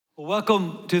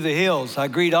Welcome to the Hills. I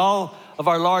greet all of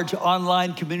our large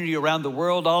online community around the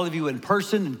world, all of you in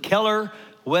person in Keller,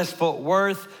 West Fort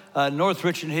Worth, North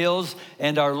Richland Hills,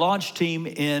 and our launch team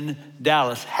in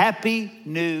Dallas. Happy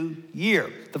New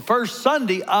Year, the first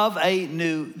Sunday of a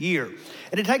new year.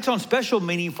 And it takes on special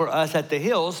meaning for us at the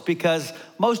Hills because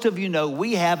most of you know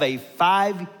we have a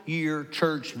 5-year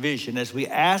church vision as we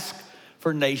ask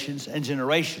for nations and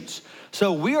generations.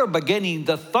 So we are beginning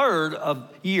the third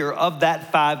year of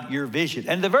that 5-year vision.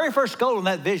 And the very first goal in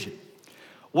that vision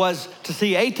was to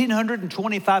see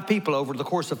 1,825 people over the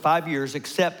course of 5 years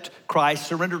accept Christ,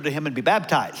 surrender to him, and be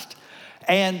baptized.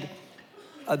 And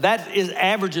that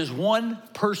averages one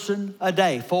person a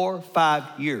day for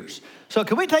 5 years. So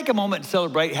can we take a moment and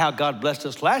celebrate how God blessed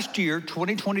us? Last year,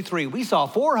 2023, we saw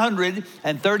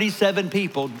 437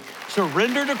 people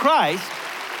surrender to Christ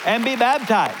and be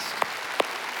baptized.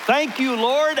 Thank you,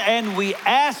 Lord, and we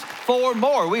ask for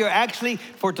more. We are actually,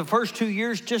 for the first 2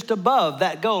 years, just above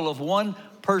that goal of one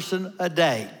person a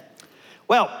day.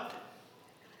 Well,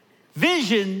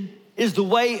 vision is the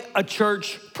way a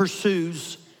church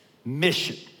pursues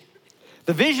mission.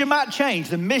 The vision might change,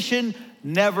 the mission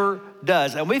never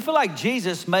does. And we feel like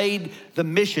Jesus made the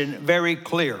mission very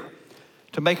clear,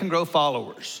 to make and grow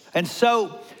followers. And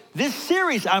so this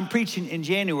series I'm preaching in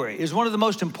January is one of the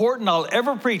most important I'll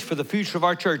ever preach for the future of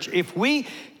our church. If we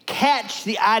catch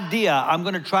the idea I'm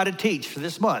going to try to teach for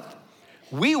this month,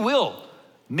 we will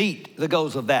meet the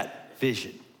goals of that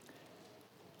vision.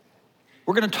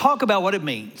 We're going to talk about what it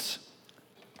means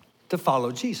to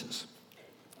follow Jesus.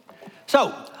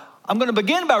 So I'm going to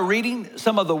begin by reading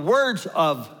some of the words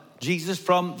of Jesus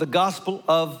from the Gospel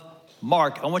of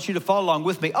Mark. I want you to follow along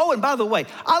with me. Oh, and by the way,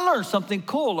 I learned something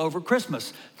cool over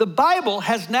Christmas. The Bible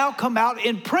has now come out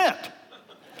in print.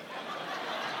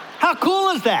 How cool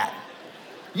is that?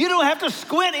 You don't have to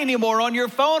squint anymore on your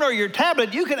phone or your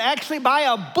tablet. You can actually buy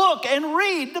a book and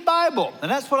read the Bible.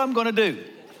 And that's what I'm going to do.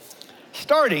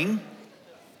 Starting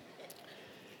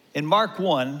in Mark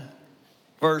 1,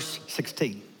 verse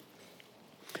 16.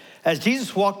 As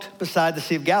Jesus walked beside the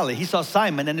Sea of Galilee, he saw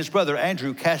Simon and his brother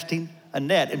Andrew casting a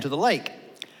net into the lake,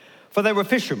 for they were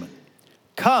fishermen.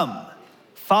 Come,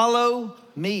 follow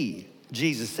me,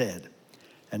 Jesus said,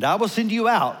 and I will send you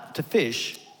out to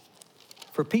fish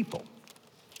for people.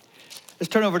 Let's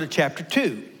turn over to chapter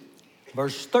 2,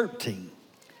 verse 13.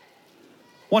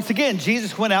 Once again,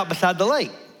 Jesus went out beside the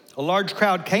lake. A large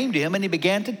crowd came to him, and he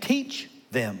began to teach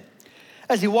them.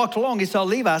 As he walked along, he saw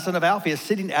Levi, son of Alphaeus,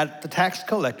 sitting at the tax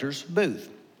collector's booth.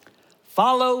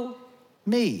 Follow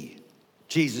me,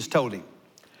 Jesus told him.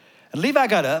 And Levi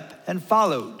got up and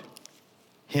followed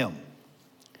him.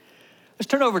 Let's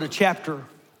turn over to chapter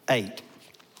 8.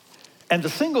 And the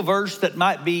single verse that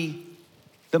might be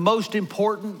the most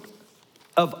important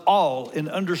of all in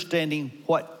understanding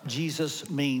what Jesus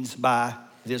means by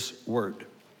this word.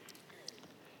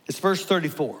 It's verse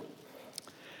 34.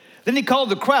 Then he called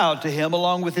the crowd to him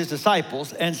along with his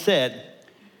disciples and said,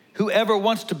 whoever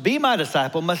wants to be my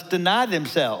disciple must deny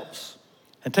themselves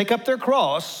and take up their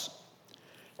cross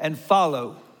and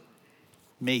follow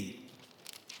me.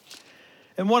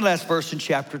 And one last verse in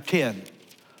chapter 10.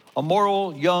 A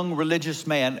moral, young, religious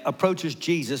man approaches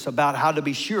Jesus about how to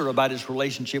be sure about his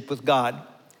relationship with God.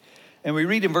 And we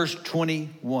read in verse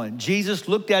 21, Jesus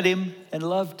looked at him and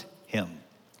loved him.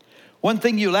 One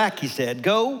thing you lack, he said,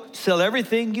 go sell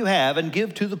everything you have and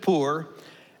give to the poor,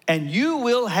 and you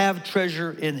will have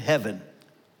treasure in heaven.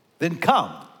 Then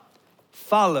come,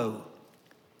 follow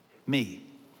me.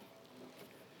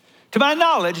 To my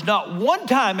knowledge, not one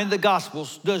time in the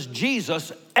Gospels does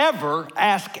Jesus ever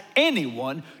ask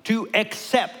anyone to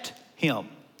accept him.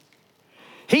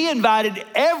 He invited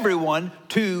everyone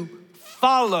to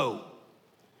follow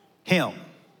him.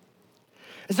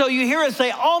 And so you hear us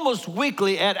say almost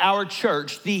weekly at our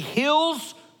church, the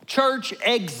Hills Church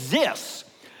exists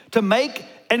to make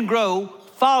and grow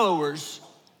followers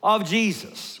of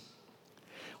Jesus.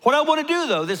 What I want to do,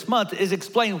 though, this month is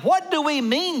explain what do we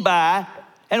mean by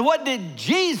and what did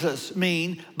Jesus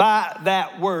mean by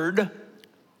that word,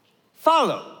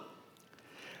 follow?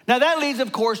 Now, that leads,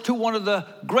 of course, to one of the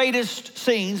greatest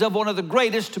scenes of one of the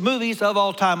greatest movies of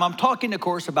all time. I'm talking, of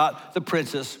course, about The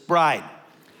Princess Bride.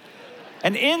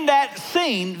 And in that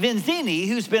scene, Vizzini,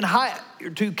 who's been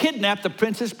hired to kidnap the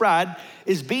Princess Bride,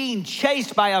 is being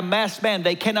chased by a masked man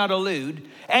they cannot elude,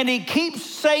 and he keeps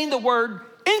saying the word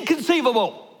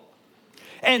inconceivable.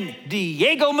 And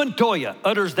Diego Montoya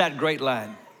utters that great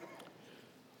line.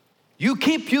 You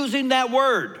keep using that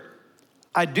word.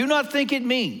 I do not think it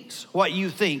means what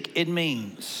you think it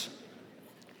means.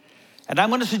 And I'm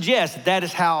going to suggest that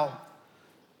is how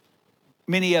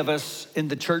many of us in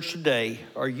the church today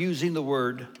are using the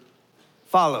word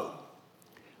follow.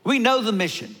 We know the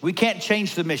mission. We can't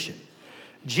change the mission.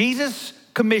 Jesus'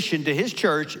 commission to his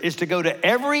church is to go to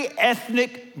every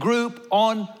ethnic group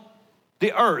on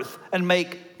the earth and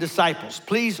make disciples.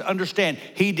 Please understand,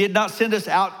 he did not send us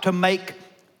out to make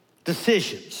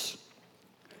decisions.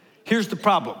 Here's the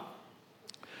problem.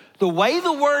 The way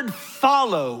the word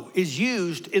follow is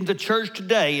used in the church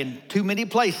today in too many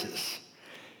places,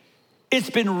 it's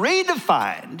been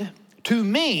redefined to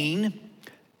mean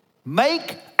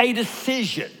make a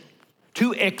decision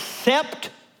to accept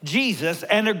Jesus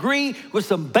and agree with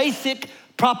some basic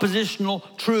propositional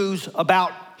truths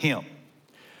about him.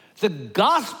 The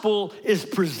gospel is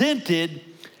presented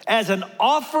as an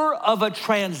offer of a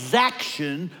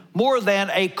transaction more than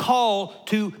a call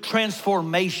to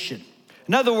transformation.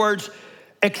 In other words,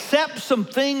 accept some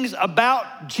things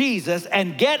about Jesus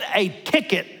and get a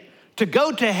ticket to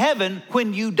go to heaven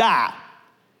when you die,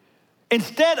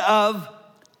 instead of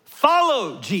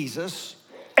follow Jesus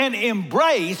and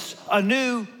embrace a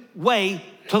new way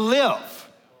to live.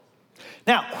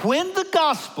 Now, when the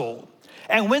gospel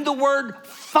and when the word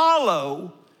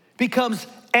follow becomes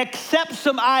accept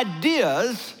some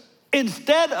ideas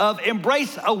instead of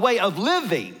embrace a way of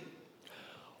living,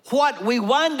 what we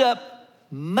wind up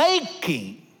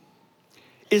making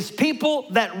is people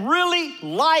that really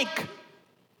like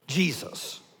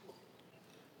Jesus,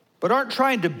 but aren't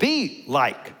trying to be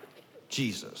like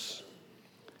Jesus.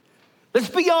 Let's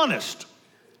be honest.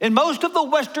 In most of the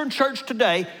Western church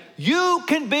today, you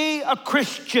can be a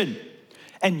Christian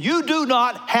and you do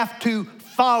not have to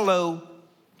follow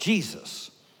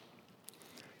Jesus.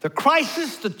 The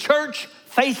crisis the church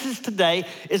faces today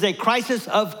is a crisis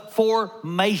of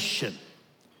formation.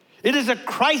 It is a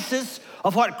crisis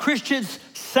of what Christians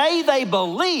say they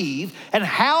believe and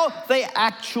how they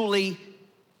actually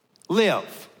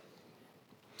live.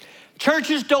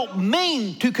 Churches don't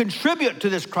mean to contribute to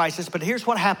this crisis, but here's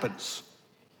what happens.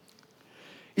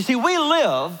 You see, we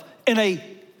live in an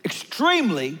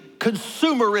extremely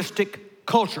consumeristic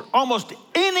culture. Almost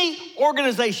any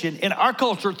organization in our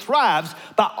culture thrives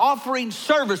by offering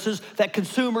services that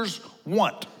consumers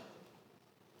want.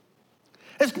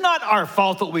 It's not our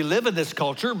fault that we live in this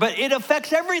culture, but it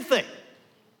affects everything,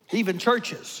 even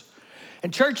churches.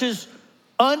 And churches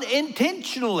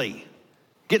unintentionally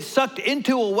get sucked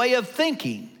into a way of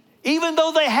thinking, even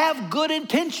though they have good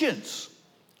intentions.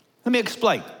 Let me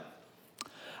explain.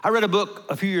 I read a book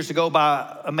a few years ago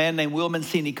by a man named Will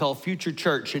Mancini called Future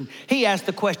Church, and he asked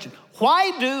the question,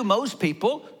 why do most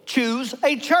people choose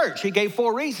a church? He gave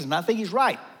 4 reasons, and I think he's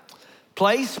right.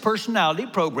 Place, personality,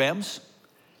 programs,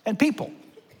 and people.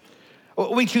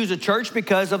 We choose a church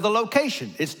because of the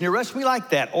location. It's near us, we like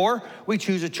that. Or we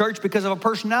choose a church because of a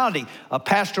personality. A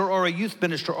pastor or a youth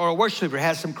minister or a worship leader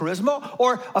has some charisma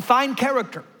or a fine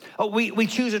character. We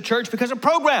choose a church because of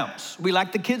programs. We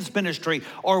like the kids ministry,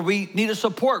 or we need a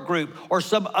support group or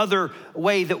some other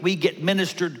way that we get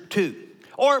ministered to.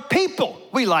 Or people.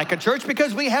 We like a church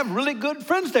because we have really good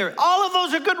friends there. All of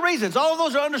those are good reasons. All of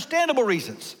those are understandable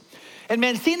reasons. And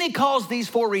Mancini calls these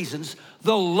 4 reasons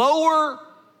the lower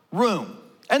room,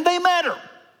 and they matter,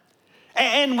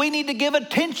 and we need to give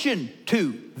attention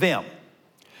to them.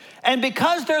 And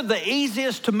because they're the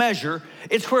easiest to measure,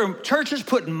 it's where churches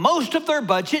put most of their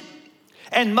budget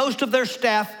and most of their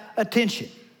staff attention.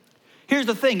 Here's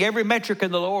the thing, every metric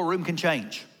in the lower room can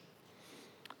change.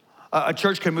 A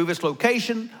church can move its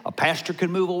location, a pastor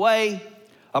can move away,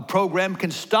 a program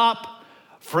can stop,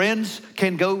 friends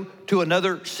can go to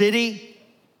another city.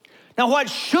 Now, what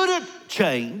shouldn't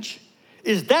change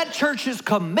is that church's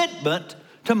commitment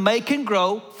to make and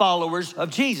grow followers of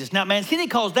Jesus. Now, Mancini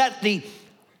calls that the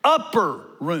upper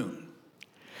room.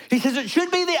 He says it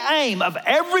should be the aim of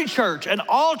every church and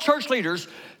all church leaders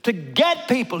to get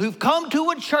people who've come to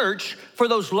a church for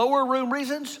those lower room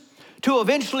reasons to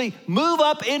eventually move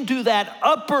up into that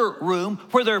upper room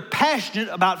where they're passionate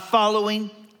about following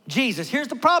Jesus. Here's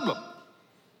the problem.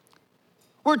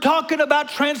 We're talking about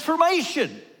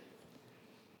transformation.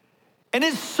 And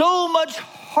it's so much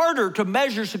harder to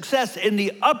measure success in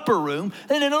the upper room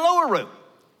than in the lower room.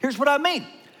 Here's what I mean.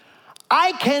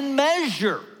 I can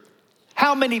measure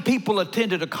how many people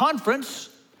attended a conference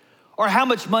or how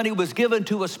much money was given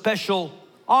to a special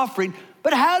offering,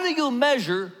 but how do you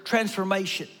measure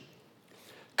transformation?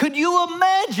 Could you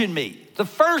imagine me the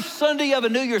first Sunday of a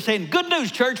new year saying, good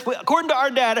news, church, according to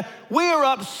our data, we are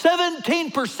up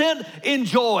 17% in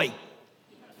joy.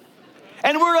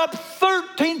 And we're up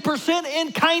 13%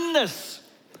 in kindness.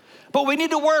 But we need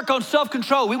to work on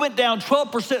self-control. We went down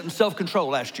 12% in self-control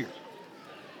last year.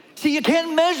 See, you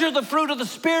can't measure the fruit of the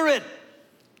Spirit.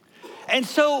 And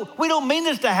so we don't mean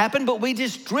this to happen, but we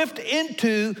just drift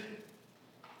into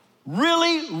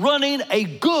really running a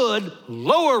good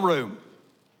lower room.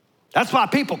 That's why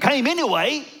people came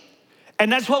anyway,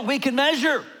 and that's what we can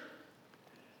measure.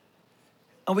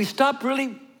 And we stop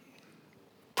really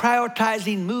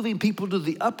prioritizing moving people to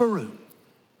the upper room.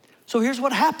 So here's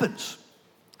what happens.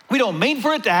 We don't mean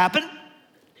for it to happen,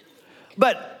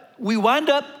 but we wind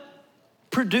up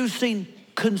producing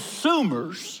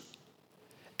consumers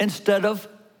instead of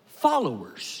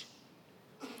followers.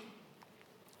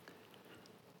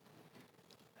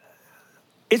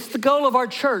 It's the goal of our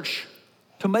church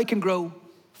to make and grow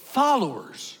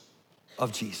followers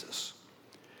of Jesus,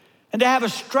 and to have a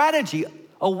strategy,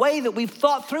 a way that we've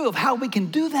thought through of how we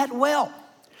can do that well.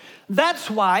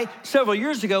 That's why several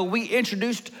years ago we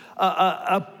introduced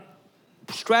a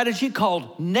strategy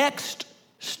called Next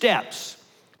Steps.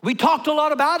 We talked a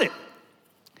lot about it.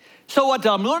 So what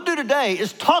I'm going to do today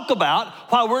is talk about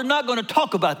why we're not going to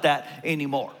talk about that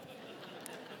anymore.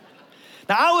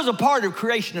 Now, I was a part of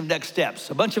creation of Next Steps.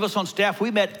 A bunch of us on staff,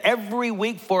 we met every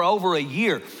week for over a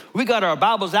year. We got our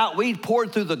Bibles out, we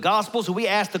poured through the Gospels, and we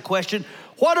asked the question,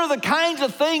 what are the kinds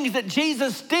of things that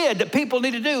Jesus did that people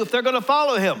need to do if they're going to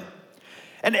follow him?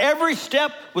 And every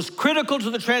step was critical to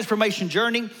the transformation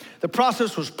journey. The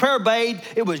process was prayer-based.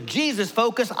 It was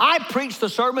Jesus-focused. I preached the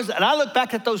sermons, and I look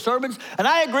back at those sermons, and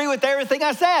I agree with everything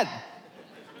I said.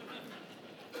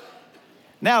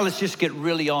 Now let's just get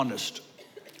really honest.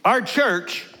 Our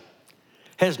church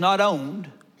has not owned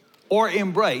or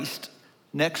embraced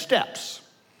Next Steps.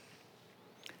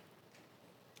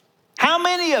 How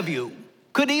many of you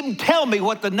could even tell me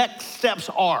what the next steps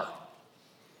are?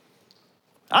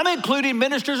 I'm including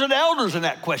ministers and elders in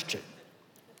that question.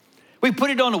 We put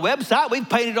it on the website. We've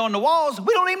painted it on the walls.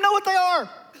 We don't even know what they are.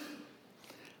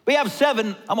 We have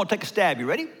 7. I'm going to take a stab. You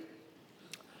ready?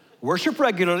 Worship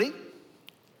regularly.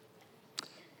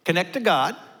 Connect to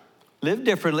God. Live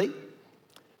differently.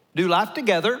 Do life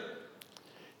together.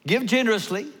 Give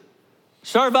generously.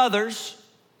 Serve others.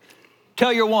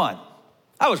 Tell your one.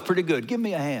 That was pretty good. Give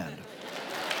me a hand.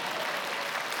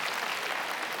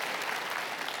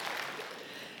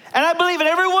 And I believe in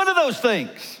every one of those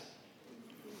things.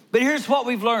 But here's what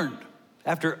we've learned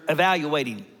after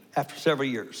evaluating after several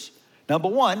years. Number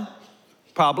one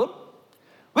problem,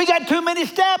 we got too many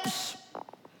steps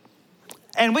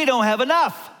and we don't have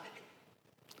enough.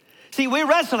 See, we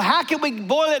wrestled, how can we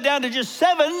boil it down to just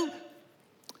 7?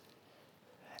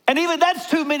 And even that's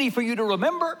too many for you to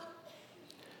remember.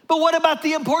 But what about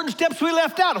the important steps we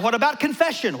left out? What about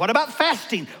confession? What about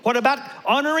fasting? What about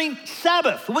honoring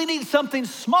Sabbath? We need something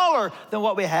smaller than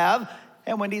what we have,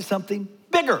 and we need something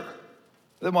bigger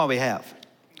than what we have.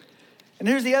 And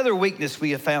here's the other weakness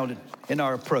we have found in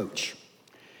our approach.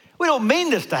 We don't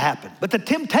mean this to happen, but the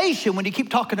temptation when you keep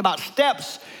talking about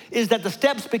steps is that the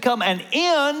steps become an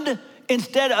end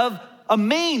instead of a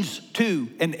means to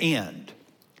an end.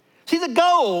 See, the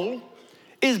goal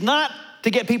is not to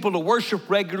get people to worship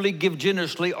regularly, give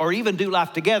generously, or even do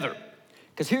life together.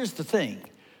 Because here's the thing.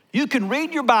 You can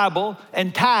read your Bible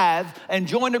and tithe and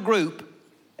join a group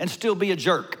and still be a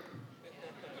jerk.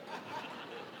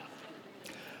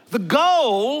 The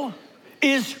goal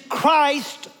is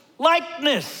Christ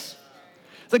likeness.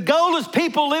 The goal is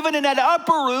people living in that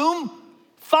upper room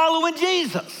following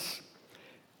Jesus.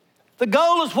 The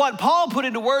goal is what Paul put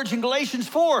into words in Galatians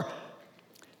 4.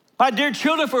 My dear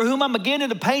children, for whom I'm again in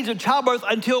the pains of childbirth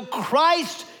until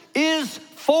Christ is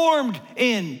formed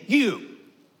in you.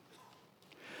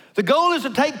 The goal is to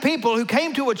take people who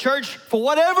came to a church for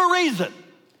whatever reason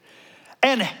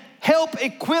and help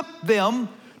equip them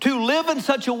to live in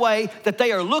such a way that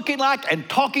they are looking like and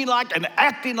talking like and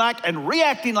acting like and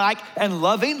reacting like and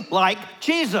loving like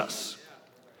Jesus.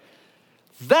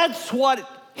 That's what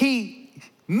he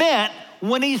meant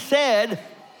when he said,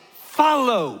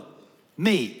 follow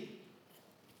me.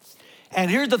 And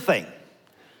here's the thing.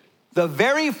 The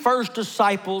very first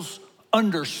disciples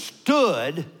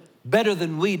understood better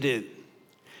than we do.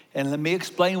 And let me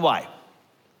explain why.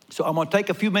 So I'm going to take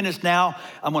a few minutes now.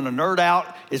 I'm going to nerd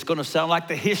out. It's going to sound like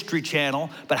the History Channel,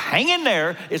 but hang in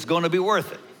there. It's going to be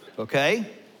worth it, okay?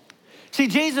 See,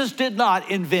 Jesus did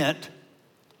not invent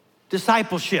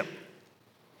discipleship.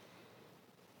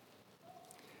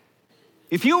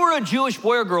 If you were a Jewish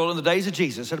boy or girl in the days of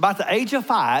Jesus, at about the age of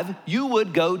 5, you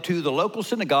would go to the local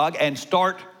synagogue and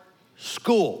start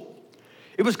school.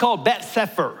 It was called Bet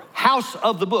Sefer, house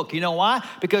of the book. You know why?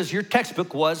 Because your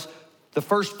textbook was the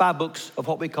first 5 books of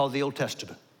what we call the Old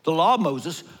Testament. The law of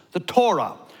Moses, the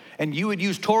Torah. And you would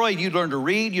use Torah, you'd learn to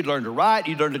read, you'd learn to write,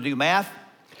 you'd learn to do math.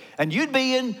 And you'd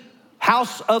be in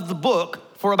house of the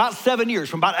book for about 7 years,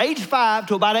 from about age 5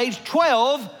 to about age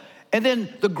 12, and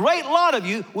then the great lot of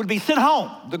you would be sent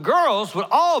home. The girls would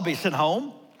all be sent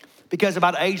home because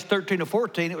about age 13 or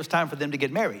 14, it was time for them to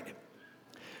get married.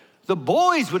 The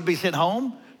boys would be sent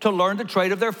home to learn the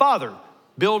trade of their father,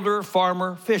 builder,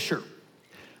 farmer, fisher.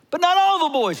 But not all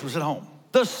the boys were sent home.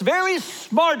 The very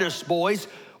smartest boys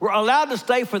were allowed to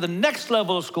stay for the next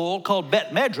level of school called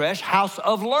Bet Medrash, House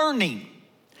of Learning.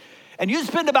 And you'd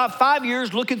spend about 5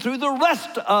 years looking through the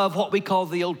rest of what we call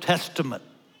the Old Testament.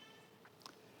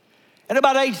 And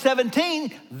about age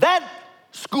 17, that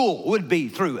school would be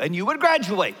through and you would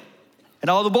graduate. And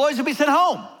all the boys would be sent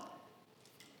home,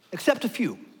 except a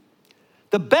few.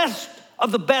 The best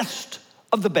of the best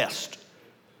of the best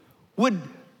would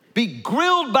be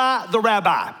grilled by the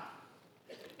rabbi.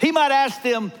 He might ask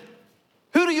them,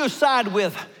 who do you side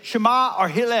with, Shema or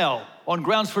Hillel, on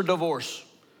grounds for divorce?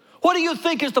 What do you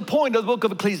think is the point of the book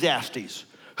of Ecclesiastes?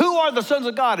 Who are the sons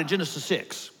of God in Genesis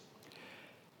 6?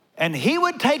 And he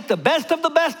would take the best of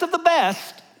the best of the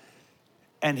best,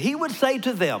 and he would say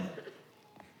to them,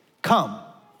 come,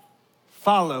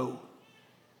 follow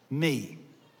me.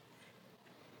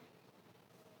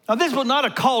 Now, this was not a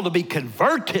call to be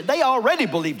converted. They already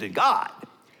believed in God.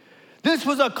 This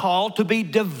was a call to be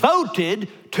devoted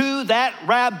to that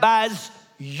rabbi's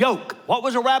yoke. What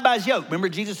was a rabbi's yoke? Remember,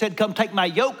 Jesus said, come take my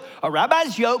yoke. A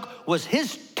rabbi's yoke was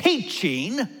his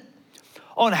teaching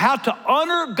on how to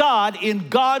honor God in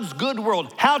God's good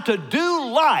world, how to do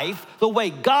life the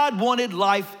way God wanted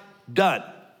life done.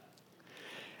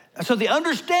 And so the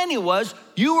understanding was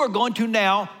you are going to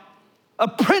now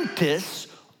apprentice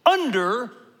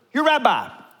under your rabbi.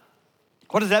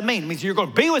 What does that mean? It means you're going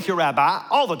to be with your rabbi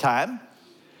all the time.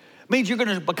 It means you're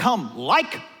going to become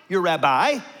like your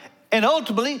rabbi. And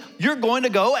ultimately, you're going to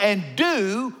go and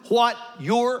do what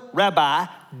your rabbi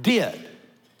did.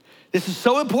 This is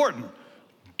so important.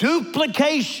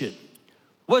 Duplication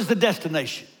was the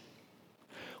destination.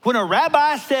 When a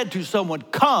rabbi said to someone,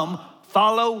 come,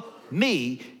 follow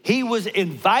me, he was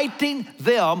inviting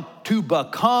them to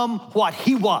become what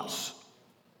he was.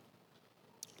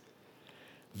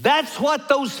 That's what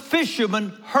those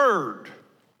fishermen heard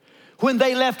when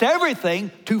they left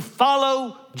everything to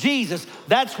follow Jesus.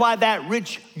 That's why that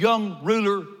rich young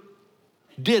ruler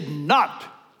did not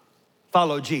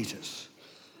follow Jesus,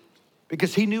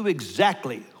 because he knew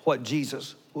exactly what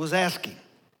Jesus was asking.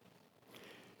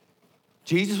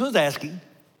 Jesus was asking,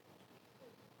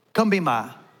 come be my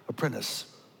apprentice.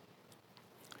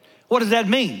 What does that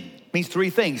mean? It means three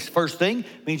things. First thing,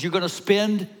 means you're going to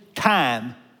spend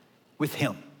time with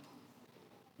him.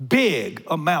 Big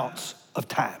amounts of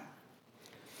time.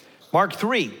 Mark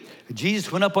 3,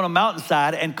 Jesus went up on a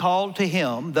mountainside and called to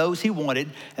him those he wanted,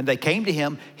 and they came to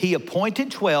him. He appointed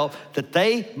 12 that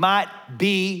they might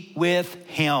be with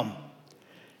him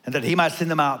and that he might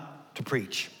send them out to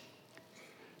preach.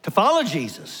 To follow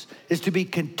Jesus is to be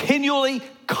continually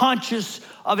conscious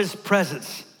of his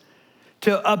presence,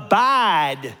 to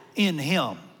abide in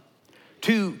him,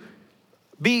 to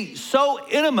be so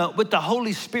intimate with the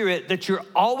Holy Spirit that you're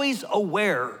always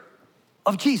aware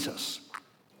of Jesus.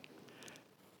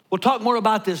 We'll talk more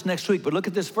about this next week, but look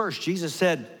at this verse. Jesus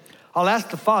said, I'll ask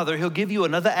the Father, he'll give you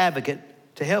another advocate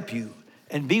to help you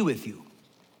and be with you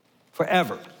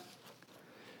forever.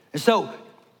 And so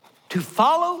to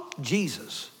follow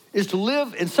Jesus is to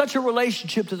live in such a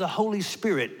relationship to the Holy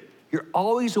Spirit, you're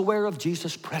always aware of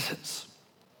Jesus' presence.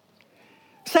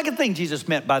 Second thing Jesus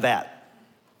meant by that,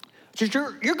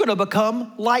 you're going to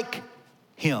become like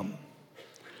him.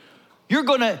 You're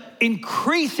going to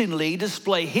increasingly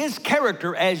display his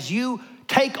character as you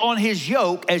take on his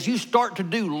yoke, as you start to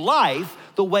do life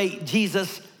the way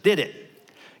Jesus did it.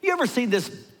 You ever seen this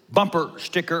bumper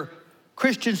sticker?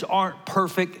 Christians aren't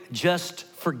perfect, just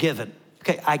forgiven.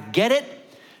 Okay, I get it.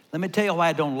 Let me tell you why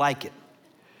I don't like it.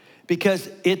 Because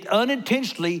it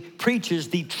unintentionally preaches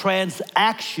the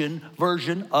transaction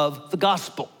version of the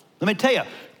gospel. Let me tell you,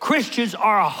 Christians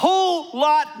are a whole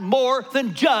lot more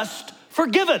than just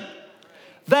forgiven.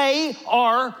 They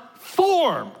are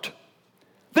formed.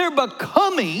 They're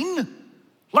becoming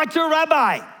like their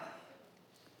rabbi.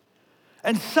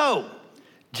 And so,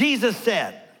 Jesus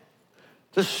said,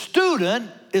 the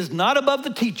student is not above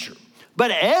the teacher,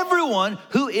 but everyone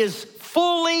who is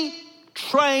fully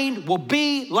trained will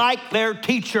be like their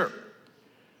teacher.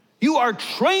 You are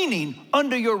training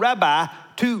under your rabbi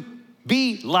to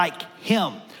be like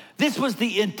him. This was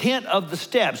the intent of the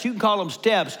steps. You can call them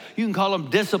steps, you can call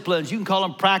them disciplines, you can call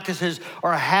them practices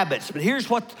or habits. But here's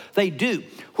what they do.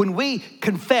 When we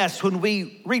confess, when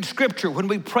we read scripture, when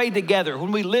we pray together,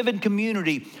 when we live in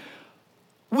community,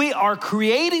 we are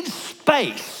creating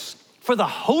space for the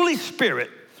Holy Spirit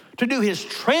to do his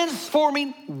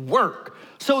transforming work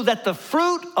so that the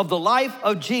fruit of the life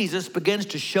of Jesus begins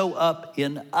to show up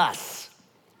in us.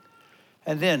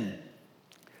 And then,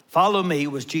 follow me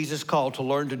was Jesus' call to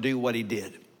learn to do what he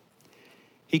did.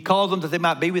 He called them that they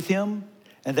might be with him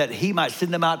and that he might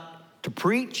send them out to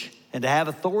preach and to have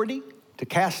authority to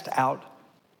cast out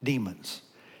demons.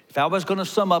 If I was going to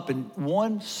sum up in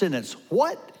one sentence,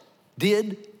 what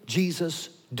did Jesus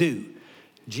do?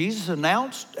 Jesus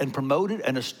announced and promoted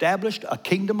and established a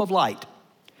kingdom of light,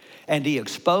 and he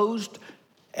exposed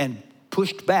and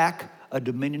pushed back a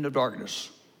dominion of darkness.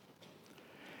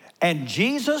 And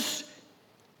Jesus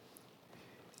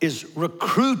is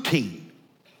recruiting,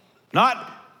 not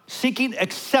seeking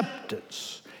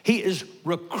acceptance. He is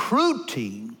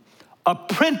recruiting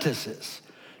apprentices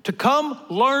to come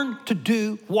learn to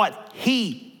do what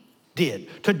he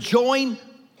did, to join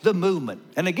the movement.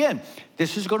 And again,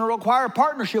 this is going to require a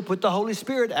partnership with the Holy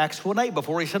Spirit. Acts 1:8,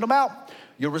 before he sent them out,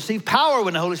 you'll receive power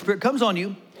when the Holy Spirit comes on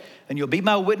you, and you'll be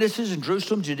my witnesses in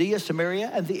Jerusalem, Judea,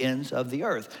 Samaria, and the ends of the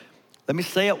earth. Let me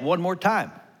say it one more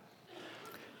time.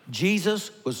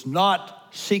 Jesus was not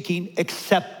seeking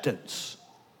acceptance.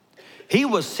 He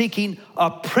was seeking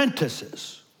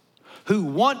apprentices who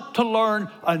want to learn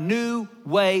a new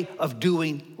way of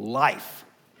doing life.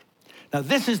 Now,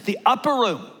 this is the upper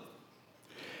room.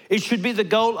 It should be the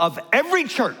goal of every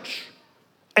church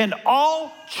and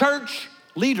all church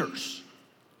leaders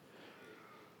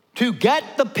to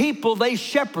get the people they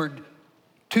shepherd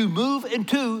to move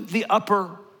into the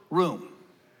upper room.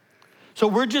 So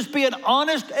we're just being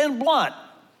honest and blunt.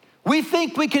 We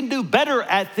think we can do better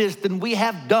at this than we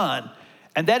have done,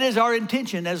 and that is our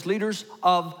intention as leaders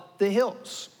of the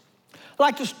hills. I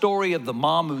like the story of the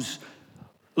mom who's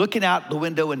looking out the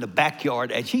window in the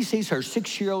backyard, and she sees her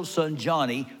 6-year-old son,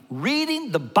 Johnny,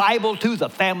 reading the Bible to the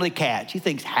family cat. She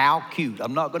thinks, how cute.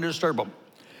 I'm not going to disturb him.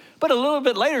 But a little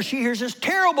bit later, she hears this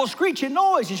terrible screeching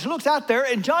noise, and she looks out there,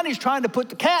 and Johnny's trying to put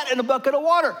the cat in a bucket of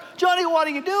water. Johnny, what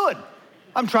are you doing?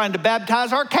 I'm trying to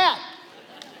baptize our cat.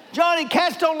 Johnny,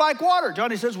 cats don't like water.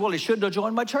 Johnny says, well, he shouldn't have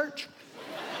joined my church.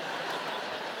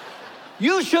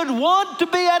 You should want to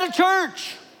be at a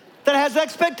church that has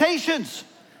expectations.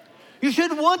 You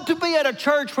should want to be at a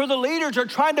church where the leaders are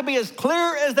trying to be as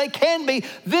clear as they can be.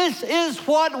 This is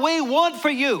what we want for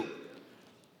you.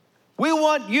 We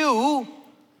want you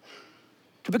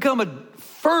to become a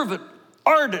fervent,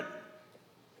 ardent,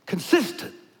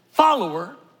 consistent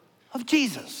follower of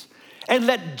Jesus. And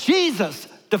let Jesus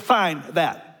define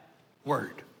that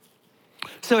word.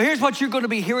 So here's what you're going to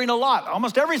be hearing a lot.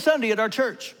 Almost every Sunday at our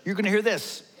church, you're going to hear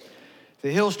this.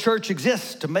 The Hills Church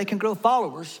exists to make and grow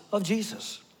followers of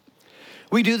Jesus.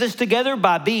 We do this together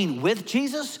by being with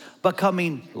Jesus,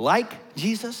 becoming like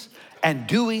Jesus, and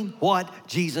doing what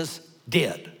Jesus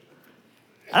did.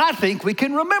 And I think we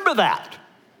can remember that.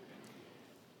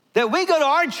 That we go to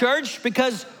our church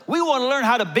because we want to learn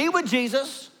how to be with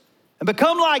Jesus and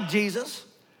become like Jesus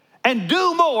and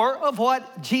do more of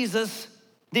what Jesus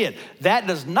did. That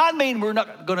does not mean we're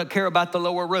not going to care about the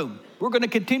lower room. We're going to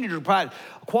continue to provide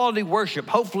quality worship,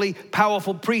 hopefully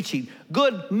powerful preaching,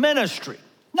 good ministry.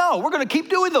 No, we're going to keep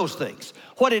doing those things.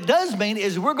 What it does mean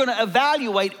is we're going to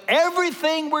evaluate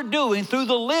everything we're doing through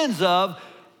the lens of,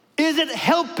 is it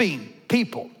helping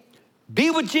people be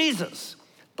with Jesus,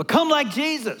 become like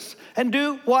Jesus, and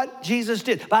do what Jesus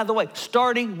did? By the way,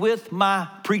 starting with my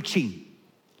preaching.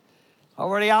 I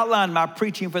already outlined my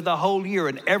preaching for the whole year,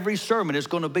 and every sermon is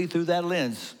going to be through that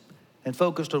lens and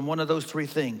focused on one of those three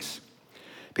things.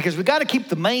 Because we got to keep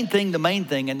the main thing,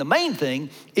 and the main thing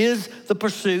is the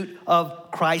pursuit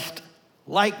of Christ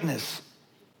likeness.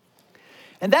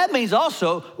 And that means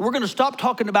also we're going to stop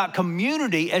talking about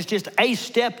community as just a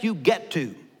step you get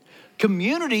to.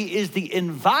 Community is the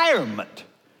environment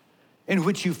in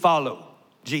which you follow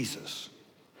Jesus.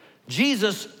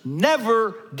 Jesus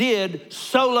never did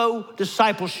solo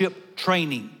discipleship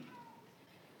training.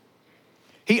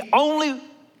 He only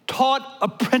taught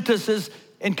apprentices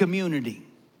in community.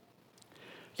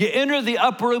 You enter the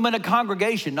upper room in a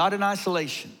congregation, not in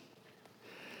isolation.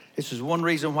 This is one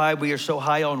reason why we are so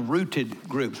high on rooted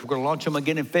groups. We're going to launch them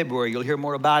again in February. You'll hear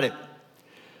more about it.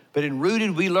 But in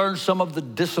rooted, we learn some of the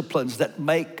disciplines that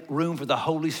make room for the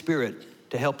Holy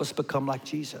Spirit to help us become like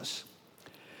Jesus.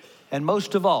 And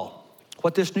most of all,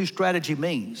 what this new strategy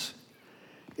means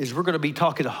is we're going to be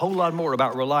talking a whole lot more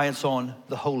about reliance on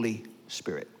the Holy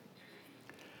Spirit.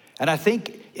 And I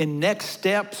think in next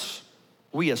steps,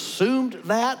 we assumed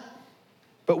that,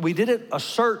 but we didn't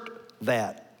assert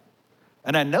that.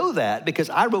 And I know that because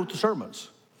I wrote the sermons.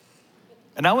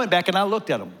 And I went back and I looked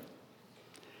at them.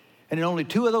 And in only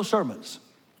 2 of those sermons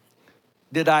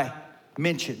did I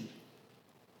mention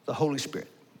the Holy Spirit.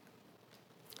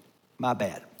 My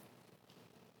bad.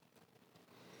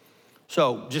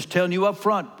 So just telling you up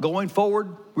front, going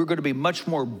forward, we're going to be much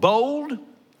more bold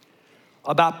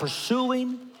about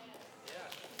pursuing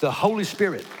the Holy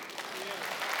Spirit.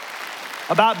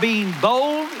 About being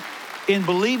bold in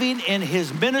believing in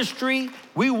his ministry.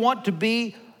 We want to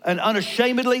be an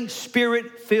unashamedly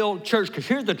Spirit-filled church. Because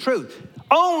here's the truth.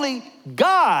 Only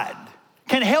God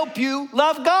can help you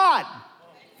love God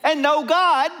and know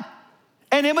God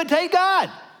and imitate God.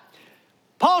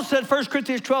 Paul said, 1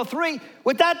 Corinthians 12:3,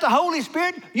 without the Holy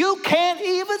Spirit, you can't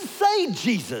even say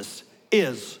Jesus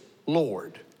is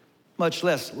Lord, much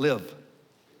less live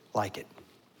like it.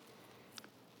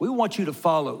 We want you to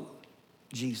follow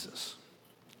Jesus.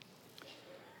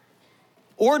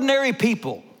 Ordinary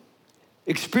people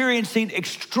experiencing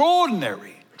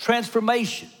extraordinary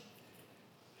transformation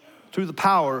through the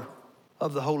power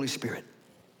of the Holy Spirit.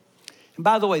 And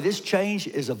by the way, this change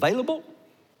is available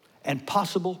and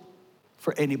possible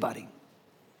for anybody.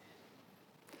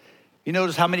 You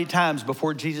notice how many times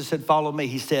before Jesus said, follow me,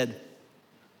 he said,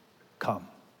 come.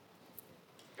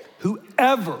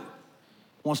 Whoever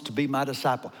wants to be my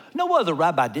disciple. No other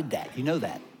rabbi did that. You know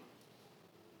that.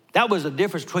 That was the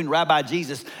difference between Rabbi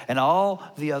Jesus and all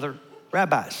the other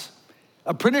rabbis.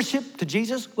 Apprenticeship to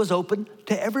Jesus was open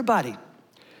to everybody.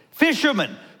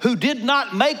 Fishermen who did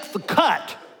not make the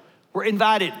cut were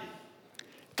invited.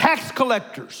 Tax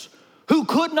collectors who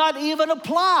could not even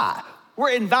apply were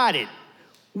invited.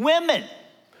 Women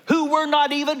who were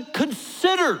not even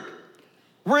considered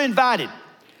were invited.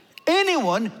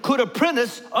 Anyone could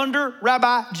apprentice under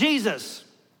Rabbi Jesus.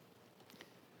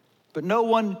 But no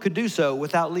one could do so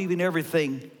without leaving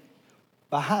everything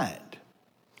behind.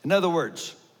 In other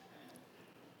words,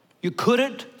 you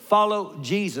couldn't follow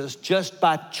Jesus just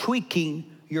by tweaking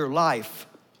your life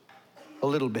a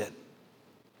little bit.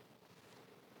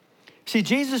 See,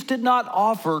 Jesus did not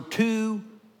offer two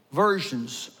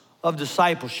versions of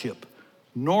discipleship,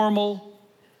 normal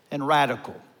and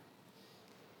radical.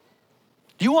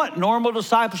 Do you want normal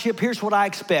discipleship? Here's what I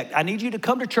expect. I need you to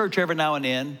come to church every now and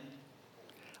then.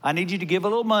 I need you to give a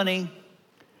little money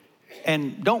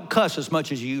and don't cuss as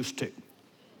much as you used to.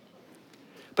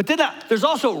 But then there's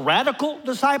also radical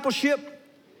discipleship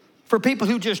for people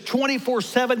who just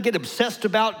 24/7 get obsessed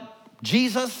about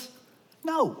Jesus.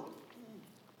 No.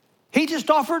 He just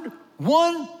offered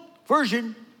one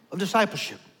version of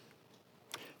discipleship.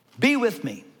 Be with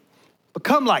me,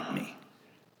 become like me,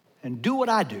 and do what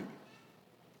I do.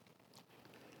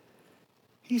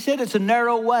 He said it's a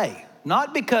narrow way,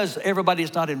 not because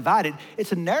everybody's not invited.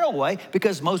 It's a narrow way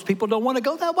because most people don't want to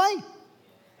go that way.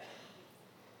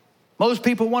 Most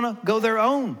people want to go their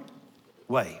own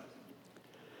way.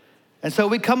 And so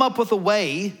we come up with a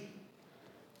way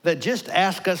that just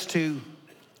asks us to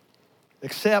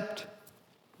accept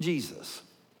Jesus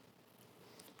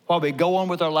while we go on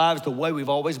with our lives the way we've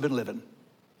always been living.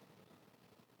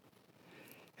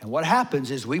 And what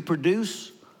happens is we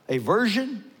produce a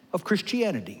version of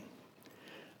Christianity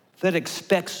that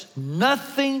expects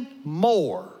nothing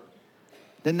more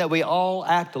than that we all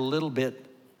act a little bit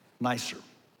nicer.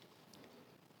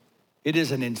 It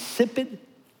is an insipid,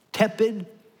 tepid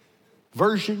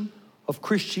version of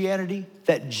Christianity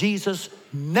that Jesus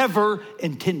never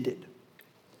intended.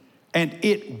 And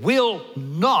it will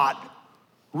not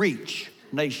reach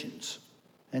nations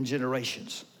and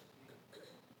generations.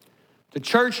 The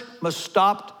church must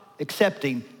stop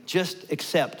accepting, just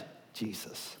accept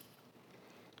Jesus.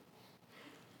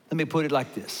 Let me put it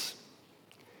like this.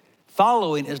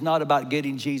 Following is not about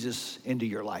getting Jesus into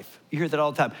your life. You hear that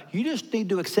all the time. You just need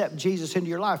to accept Jesus into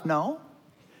your life. No.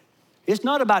 It's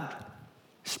not about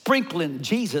sprinkling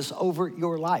Jesus over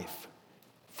your life.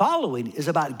 Following is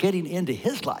about getting into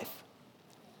his life.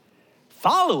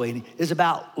 Following is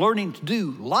about learning to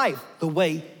do life the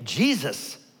way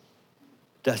Jesus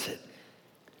does it.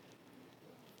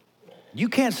 You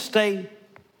can't stay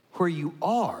where you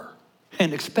are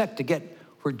and expect to get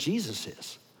where Jesus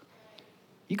is.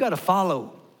 You got to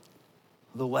follow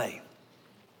the way.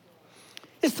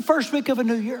 It's the first week of a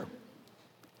new year.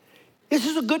 This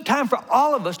is a good time for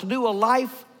all of us to do a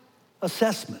life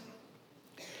assessment.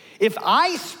 If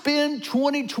I spend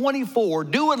 2024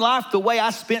 doing life the way I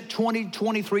spent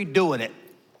 2023 doing it,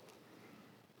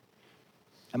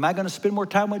 am I going to spend more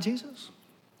time with Jesus?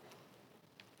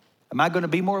 Am I going to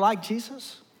be more like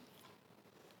Jesus?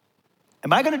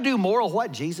 Am I going to do more of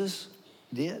what Jesus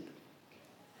did?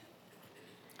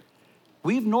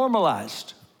 We've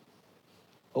normalized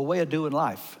a way of doing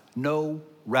life no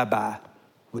rabbi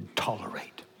would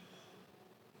tolerate.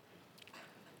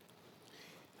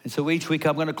 And so each week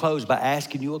I'm going to close by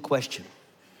asking you a question.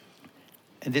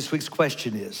 And this week's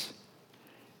question is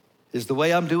the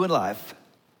way I'm doing life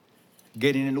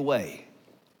getting in the way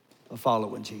of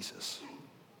following Jesus?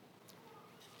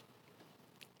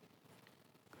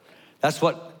 That's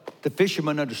what the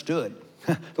fishermen understood.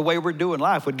 The way we're doing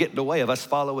life would get in the way of us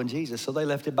following Jesus, so they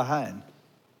left it behind.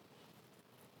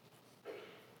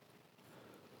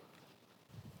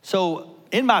 So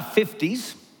in my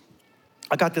 50s,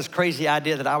 I got this crazy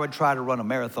idea that I would try to run a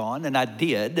marathon, and I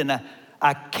did, and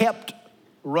I kept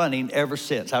running ever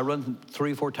since. I run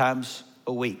 3 or 4 times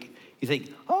a week. You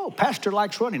think, oh, pastor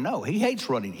likes running. No, he hates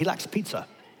running. He likes pizza.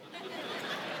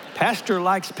 Pastor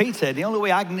likes pizza, and the only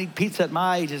way I can eat pizza at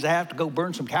my age is I have to go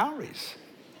burn some calories.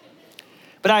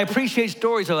 But I appreciate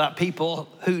stories about people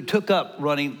who took up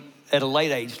running at a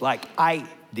late age like I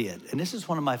did. And this is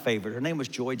one of my favorite. Her name was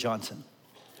Joy Johnson.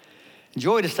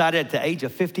 Joy decided at the age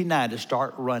of 59 to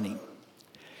start running.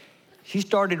 She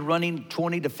started running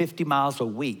 20 to 50 miles a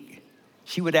week.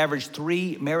 She would average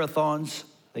 3 marathons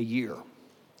a year.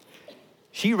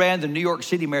 She ran the New York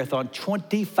City Marathon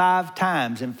 25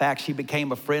 times. In fact, she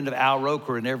became a friend of Al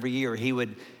Roker, and every year he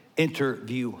would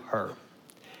interview her.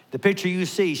 The picture you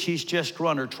see, she's just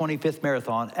run her 25th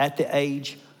marathon at the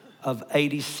age of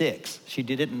 86. She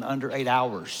did it in under 8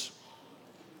 hours.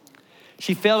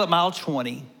 She fell at mile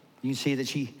 20. You can see that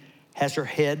she has her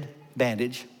head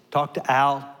bandaged. Talked to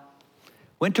Al,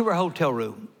 went to her hotel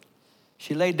room.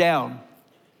 She laid down,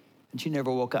 and she never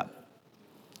woke up.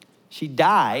 She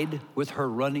died with her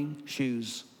running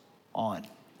shoes on.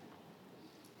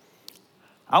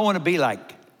 I want to be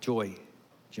like Joy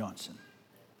Johnson.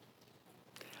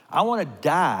 I want to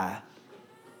die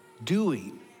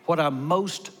doing what I'm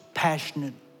most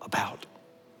passionate about.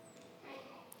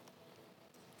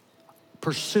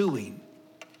 Pursuing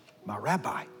my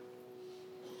rabbi.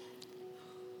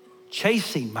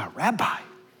 Chasing my rabbi.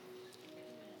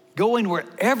 Going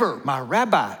wherever my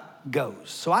rabbi goes,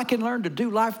 so I can learn to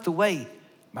do life the way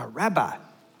my rabbi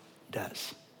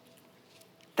does.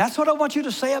 That's what I want you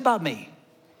to say about me.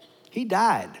 He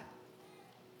died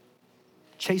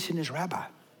chasing his rabbi.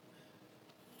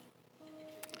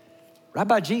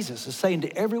 Rabbi Jesus is saying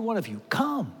to every one of you,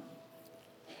 come,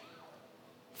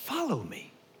 follow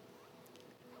me.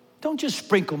 Don't just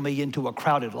sprinkle me into a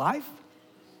crowded life.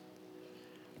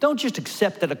 Don't just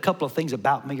accept that a couple of things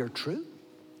about me are true.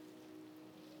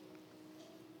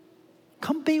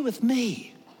 Come be with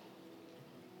me.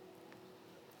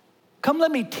 Come let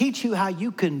me teach you how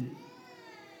you can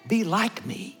be like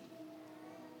me.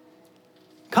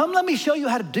 Come let me show you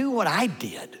how to do what I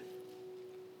did.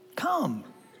 Come.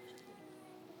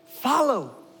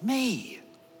 Follow me.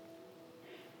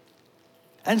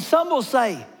 And some will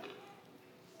say,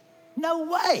 no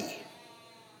way.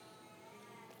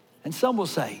 And some will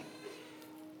say,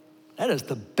 that is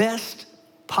the best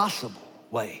possible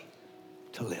way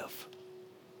to live.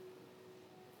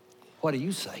 What do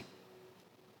you say?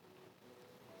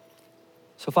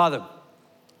 So, Father,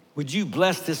 would you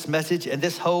bless this message and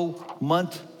this whole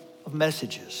month of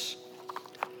messages?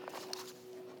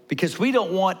 Because we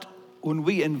don't want, when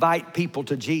we invite people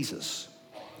to Jesus,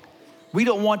 we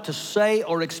don't want to say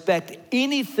or expect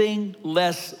anything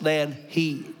less than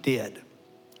he did.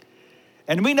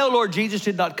 And we know, Lord, Jesus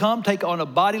did not come, take on a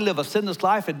body, live a sinless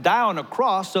life, and die on a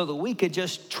cross so that we could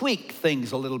just tweak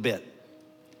things a little bit.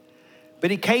 But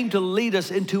he came to lead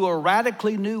us into a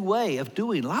radically new way of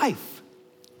doing life.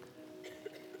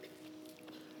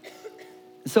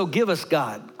 And so give us,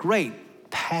 God, great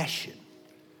passion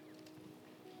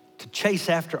to chase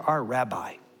after our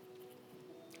rabbi,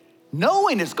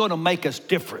 knowing it's going to make us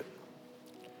different,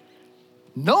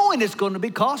 knowing it's going to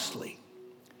be costly,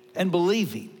 and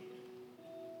believing.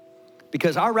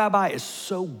 Because our rabbi is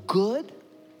so good,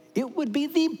 it would be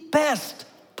the best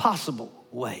possible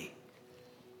way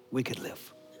we could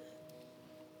live.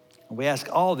 And we ask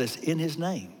all this in his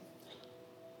name.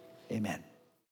 Amen.